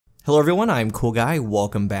Hello everyone, I'm CoolGuy,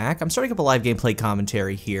 welcome back. I'm starting up a live gameplay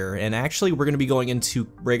commentary here, and actually we're going to be going into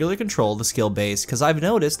regular control, the skill base, because I've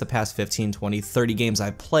noticed the past 15, 20, 30 games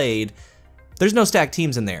I've played, there's no stacked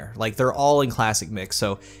teams in there. Like, they're all in classic mix,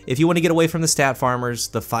 so if you want to get away from the stat farmers,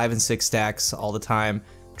 the 5 and 6 stacks all the time,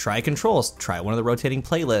 try controls, try one of the rotating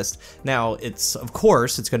playlists. Now, of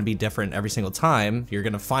course, it's going to be different every single time. You're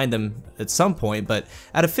going to find them at some point, but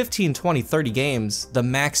out of 15, 20, 30 games, the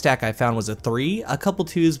max stack I found was a 3, a couple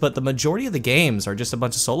 2s, but the majority of the games are just a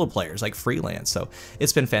bunch of solo players, like freelance, so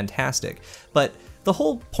it's been fantastic. But the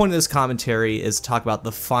whole point of this commentary is to talk about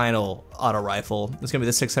the final auto rifle. It's going to be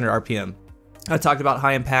the 600 RPM. I talked about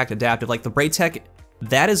high impact, adaptive, like the Braid Tech.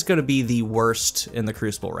 That is going to be the worst in the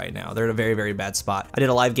Crucible right now. They're in a very, very bad spot. I did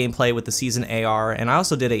a live gameplay with the Season AR, and I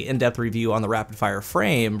also did an in-depth review on the Rapid Fire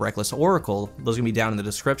Frame, Reckless Oracle. Those are going to be down in the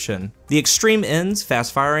description. The extreme ends,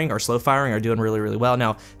 fast firing or slow firing, are doing really, really well.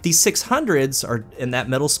 Now, these 600s are in that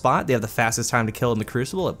middle spot. They have the fastest time to kill in the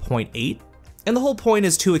Crucible at 0.8. And the whole point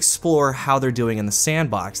is to explore how they're doing in the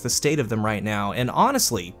sandbox, the state of them right now. And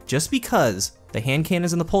honestly, just because the hand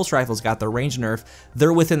cannons and the pulse rifles got their range nerf,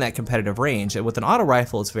 they're within that competitive range. And with an auto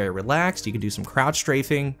rifle, it's very relaxed. You can do some crouch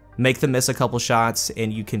strafing, make them miss a couple shots,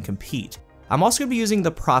 and you can compete. I'm also gonna be using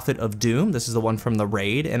the Prophet of Doom. This is the one from the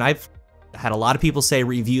raid, and I've had a lot of people say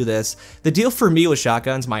review this. The deal for me with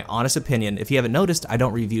shotguns, my honest opinion, if you haven't noticed, I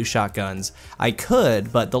don't review shotguns. I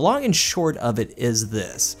could, but the long and short of it is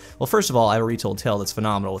this. Well, first of all, I have a retold tail that's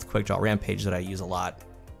phenomenal with Quick Draw Rampage that I use a lot.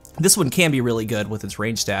 This one can be really good with its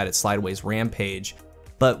range stat, its Slideways Rampage.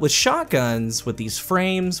 But with shotguns, with these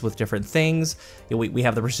frames, with different things, we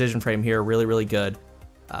have the precision frame here, really, really good.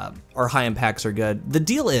 Our high impacts are good. The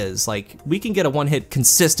deal is, like, we can get a one-hit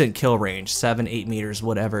consistent kill range, 7, 8 meters,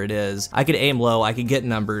 whatever it is. I could aim low, I could get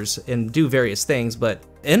numbers and do various things, but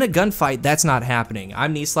in a gunfight, that's not happening.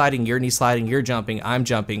 I'm knee sliding, you're jumping, I'm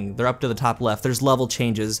jumping, they're up to the top left, there's level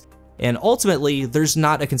changes. And ultimately, there's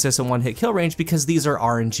not a consistent one-hit kill range because these are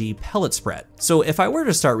RNG pellet spread. So if I were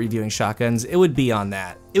to start reviewing shotguns, it would be on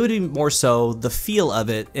that. It would be more so the feel of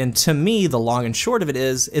it, and to me, the long and short of it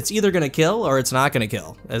is, it's either gonna kill or it's not gonna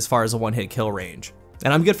kill, as far as a one-hit kill range.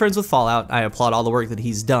 And I'm good friends with Fallout, I applaud all the work that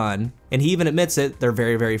he's done, and he even admits it, they're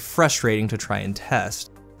very, very frustrating to try and test.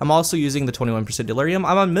 I'm also using the 21% Delirium.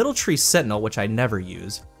 I'm on Middle Tree Sentinel, which I never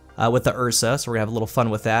use. With the Ursa, so we're gonna have a little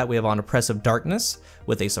fun with that. We have on Oppressive Darkness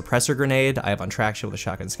with a Suppressor Grenade. I have on Traction with a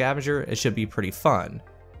Shotgun Scavenger. It should be pretty fun.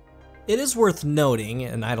 It is worth noting,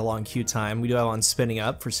 and I had a long queue time, we do have on Spinning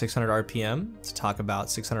Up for 600 RPM to talk about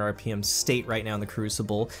 600 RPM state right now in the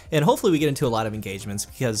Crucible, and hopefully we get into a lot of engagements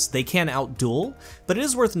because they can out-duel, but it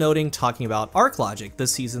is worth noting talking about Arc Logic,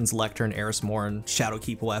 this season's Lectern, Eris Morn,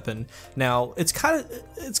 Shadowkeep weapon. Now, it's kind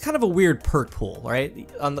of a weird perk pool, right?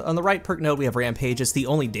 On the right perk node we have Rampage. It's the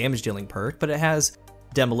only damage dealing perk, but it has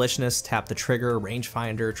Demolitionist, Tap the Trigger,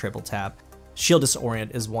 Rangefinder, Triple Tap. Shield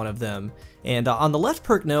Disorient is one of them. And on the left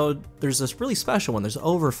perk node, there's this really special one. There's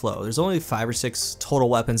Overflow. There's only 5 or 6 total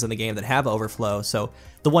weapons in the game that have Overflow. So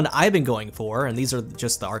the one I've been going for, and these are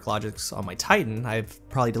just the Arc Logics on my Titan, I've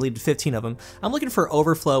probably deleted 15 of them. I'm looking for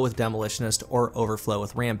Overflow with Demolitionist or Overflow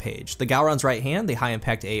with Rampage. The Gowron's right hand, the high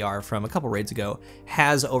impact AR from a couple raids ago,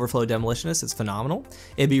 has Overflow Demolitionist. It's phenomenal.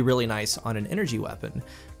 It'd be really nice on an energy weapon.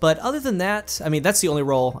 But other than that, I mean, that's the only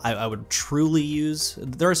role I would truly use.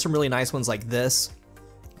 There are some really nice ones like this.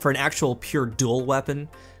 For an actual pure dual weapon,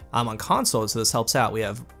 I'm on console, so this helps out. We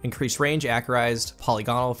have increased range, accurized,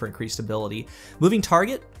 polygonal for increased stability. Moving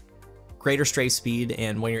target, greater strafe speed,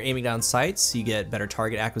 and when you're aiming down sights, you get better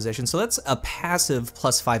target acquisition. So that's a passive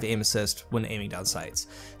 +5 aim assist when aiming down sights.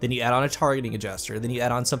 Then you add on a targeting adjuster, then you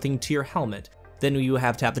add on something to your helmet. Then you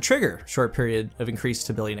have Tap the Trigger, short period of increased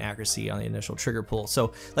stability and accuracy on the initial trigger pull.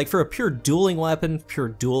 So like for a pure dueling weapon, pure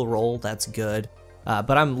dual roll, that's good.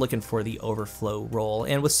 But I'm looking for the Overflow roll.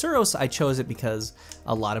 And with Suros, I chose it because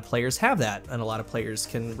a lot of players have that, and a lot of players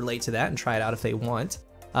can relate to that and try it out if they want.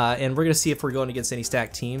 And we're gonna see if we're going against any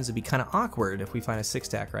stacked teams. It'd be kind of awkward if we find a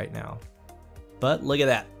 6-stack right now. But look at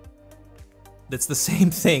that. It's the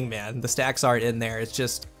same thing, man. The stacks aren't in there. It's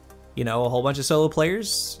just, you know, a whole bunch of solo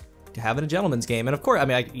players having a gentleman's game. And of course, I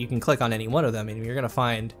mean, you can click on any one of them and you're gonna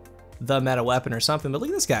find the meta weapon or something, but look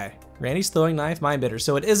at this guy. Randy's throwing knife, Mindbitter.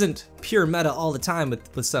 So it isn't pure meta all the time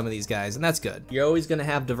with some of these guys, and that's good. You're always gonna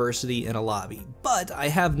have diversity in a lobby. But I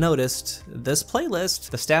have noticed this playlist,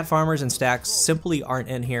 the stat farmers and stacks simply aren't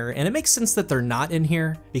in here, and it makes sense that they're not in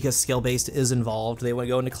here because skill-based is involved. They wanna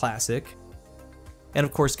go into classic. And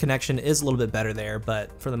of course, connection is a little bit better there,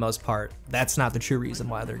 but for the most part, that's not the true reason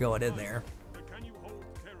why they're going in there.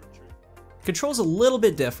 Control's a little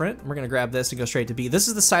bit different. We're gonna grab this and go straight to B. This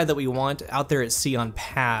is the side that we want. Out there at C on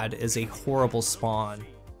pad is a horrible spawn.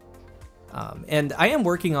 And I am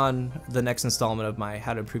working on the next installment of my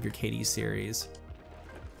How to Improve Your KD series.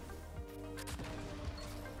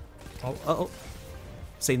 Oh, uh-oh.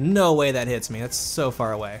 Say no way that hits me. That's so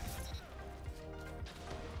far away.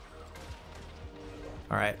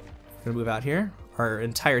 All right, gonna move out here. Our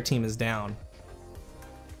entire team is down.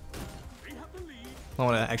 I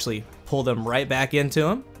want to actually pull them right back into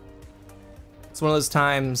him. It's one of those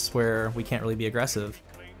times where we can't really be aggressive.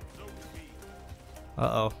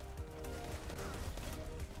 Uh-oh.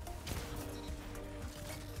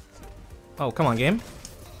 Oh, come on, game.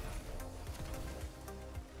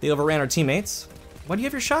 They overran our teammates. Why do you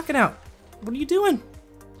have your shotgun out? What are you doing?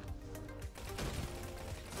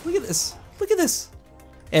 Look at this. Look at this.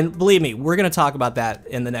 And believe me, we're going to talk about that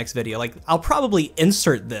in the next video. Like, I'll probably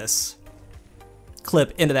insert this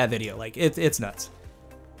clip into that video. Like, it's nuts.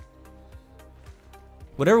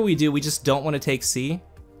 Whatever we do, we just don't want to take C.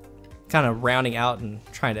 Kind of rounding out and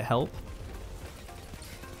trying to help.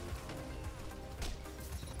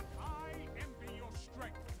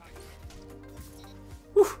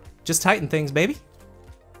 Whew, just tighten things, baby.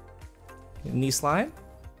 Knee slide.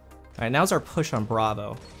 All right, now's our push on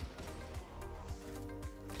Bravo.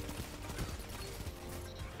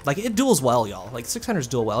 Like, it duels well, y'all. Like, 600s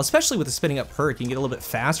duel well, especially with the spinning up perk. You can get a little bit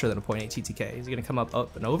faster than a 0.8 TTK. Is he gonna come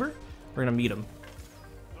up and over? We're gonna meet him.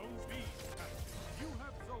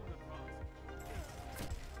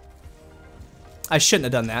 I shouldn't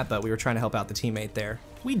have done that, but we were trying to help out the teammate there.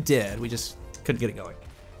 We did, we just couldn't get it going.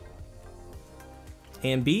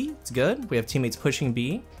 A and B, it's good. We have teammates pushing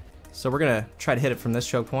B. So we're gonna try to hit it from this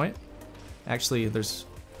choke point. Actually, there's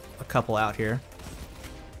a couple out here.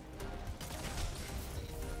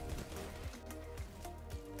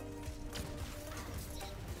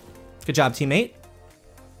 Good job, teammate.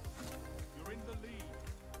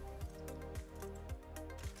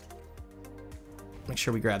 Make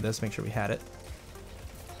sure we grab this, make sure we had it.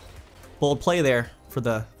 Bold play there for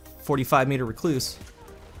the 45-meter recluse.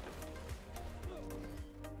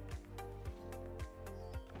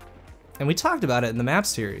 And we talked about it in the map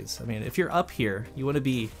series. I mean, if you're up here, you want to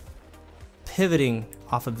be pivoting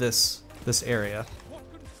off of this area.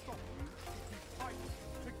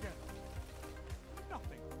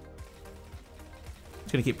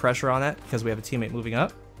 Just gonna keep pressure on that because we have a teammate moving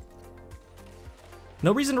up.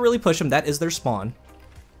 No reason to really push them. That is their spawn.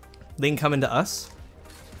 They can come into us.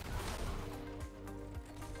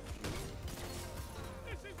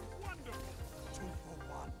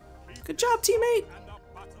 Good job, teammate.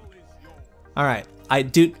 All right,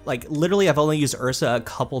 like literally I've only used Ursa a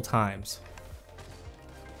couple times.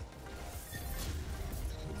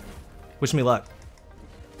 Wish me luck.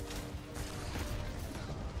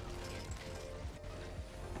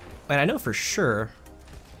 And I know for sure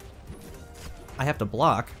I have to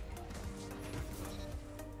block.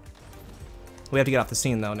 We have to get off the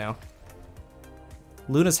scene though now.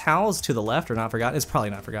 Luna's howls to the left are not forgotten. It's probably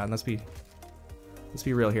not forgotten. Let's be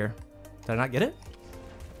real here. Did I not get it?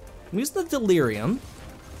 Use the delirium.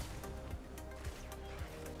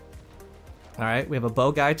 All right, we have a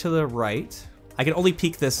bow guy to the right. I can only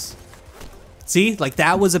peek this. See, like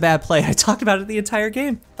that was a bad play. I talked about it the entire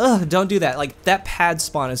game. Ugh, don't do that. Like that pad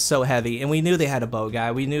spawn is so heavy, and we knew they had a bow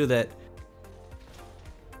guy. We knew that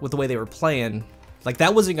with the way they were playing, like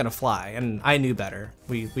that wasn't gonna fly, and I knew better.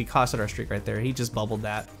 We costed our streak right there. He just bubbled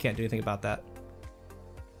that. Can't do anything about that.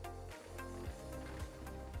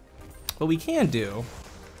 What we can do,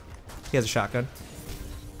 he has a shotgun.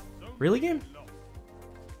 Really, game?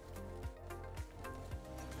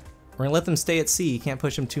 We're gonna let them stay at C. You can't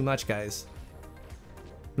push them too much, guys.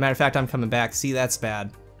 Matter of fact, I'm coming back. See, that's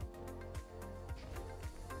bad.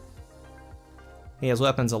 He has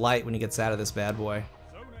weapons of light when he gets out of this bad boy.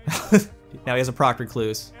 Now he has a proc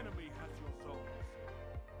recluse.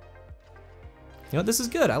 You know what? This is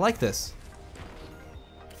good. I like this.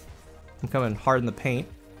 I'm coming hard in the paint.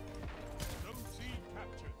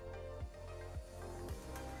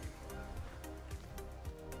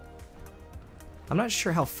 I'm not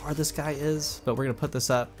sure how far this guy is, but we're gonna put this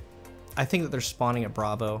up. I think that they're spawning at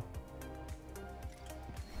Bravo.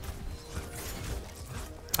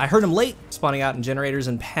 I heard him late, spawning out in generators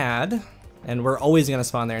and pad, and we're always gonna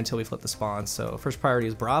spawn there until we flip the spawn. So first priority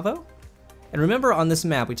is Bravo. And remember on this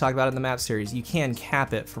map, we talked about it in the map series, you can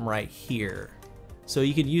cap it from right here. So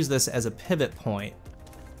you could use this as a pivot point,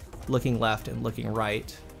 looking left and looking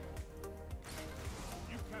right.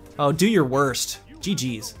 Oh, do your worst.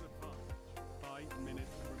 GG's.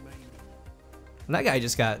 And that guy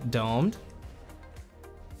just got domed.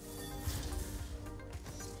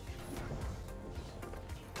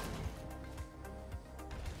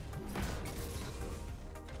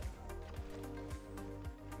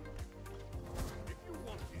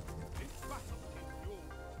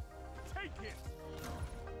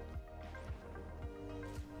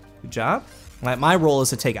 Good job. My role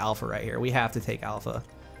is to take alpha right here. We have to take alpha.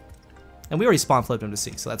 And we already spawn flipped him to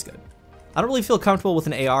C, so that's good. I don't really feel comfortable with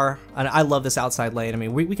an AR, and I love this outside lane. I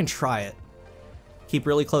mean, we can try it. Keep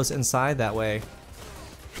really close inside that way.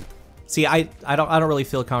 See, I don't really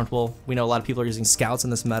feel comfortable. We know a lot of people are using scouts in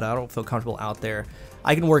this meta. I don't feel comfortable out there.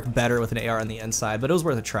 I can work better with an AR on the inside, but it was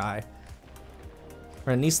worth a try.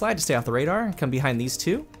 We're gonna knee slide to stay off the radar and come behind these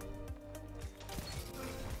two.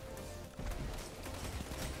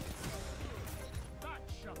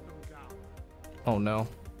 Oh no.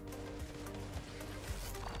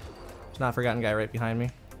 There's not a forgotten guy right behind me.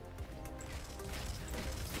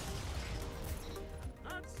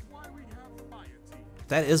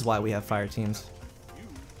 That is why we have fire teams.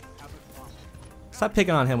 Stop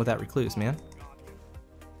picking on him with that recluse, man.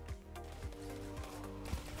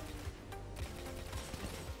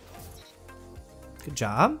 Good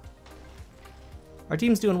job. Our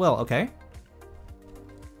team's doing well, okay.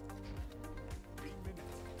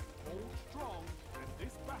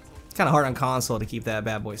 It's kind of hard on console to keep that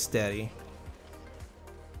bad boy steady.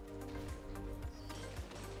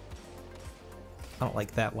 I don't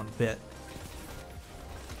like that one bit.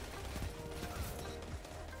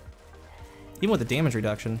 Even with the damage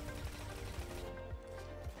reduction.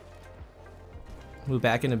 Move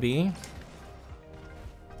back into B.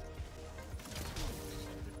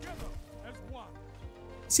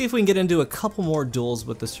 See if we can get into a couple more duels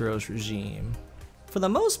with the Suros regime. For the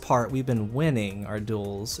most part, we've been winning our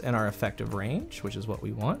duels in our effective range, which is what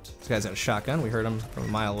we want. This guy's got a shotgun. We heard him from a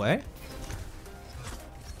mile away.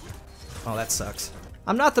 Oh, that sucks.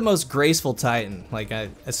 I'm not the most graceful Titan,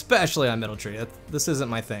 especially on middle tree. This isn't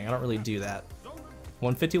my thing. I don't really do that.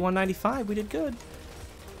 150, 195, we did good.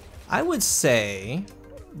 I would say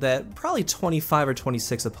that probably 25 or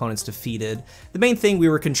 26 opponents defeated. The main thing, we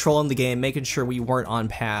were controlling the game, making sure we weren't on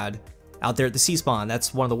pad out there at the C spawn.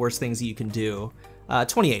 That's one of the worst things that you can do.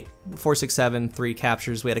 28, 4, 6, 7, 3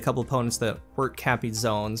 captures. We had a couple opponents that weren't capping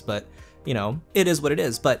zones, but you know, it is what it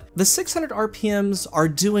is. But the 600 RPMs are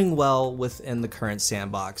doing well within the current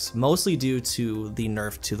sandbox, mostly due to the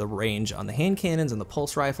nerf to the range on the hand cannons and the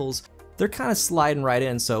pulse rifles. They're kind of sliding right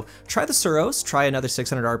in, so try the Suros, try another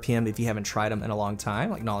 600 RPM if you haven't tried them in a long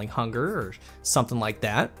time, like Gnawing Hunger or something like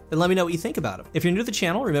that, and let me know what you think about them. If you're new to the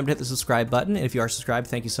channel, remember to hit the subscribe button, and if you are subscribed,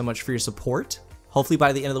 thank you so much for your support. Hopefully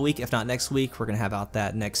by the end of the week, if not next week, we're gonna have out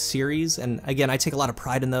that next series, and again, I take a lot of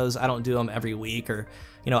pride in those. I don't do them every week, or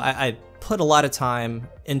you know, I put a lot of time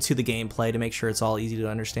into the gameplay to make sure it's all easy to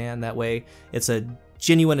understand. That way, it's a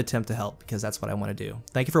genuine attempt to help, because that's what I want to do.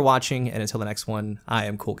 Thank you for watching, and until the next one, I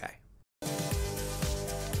am CoolGuy.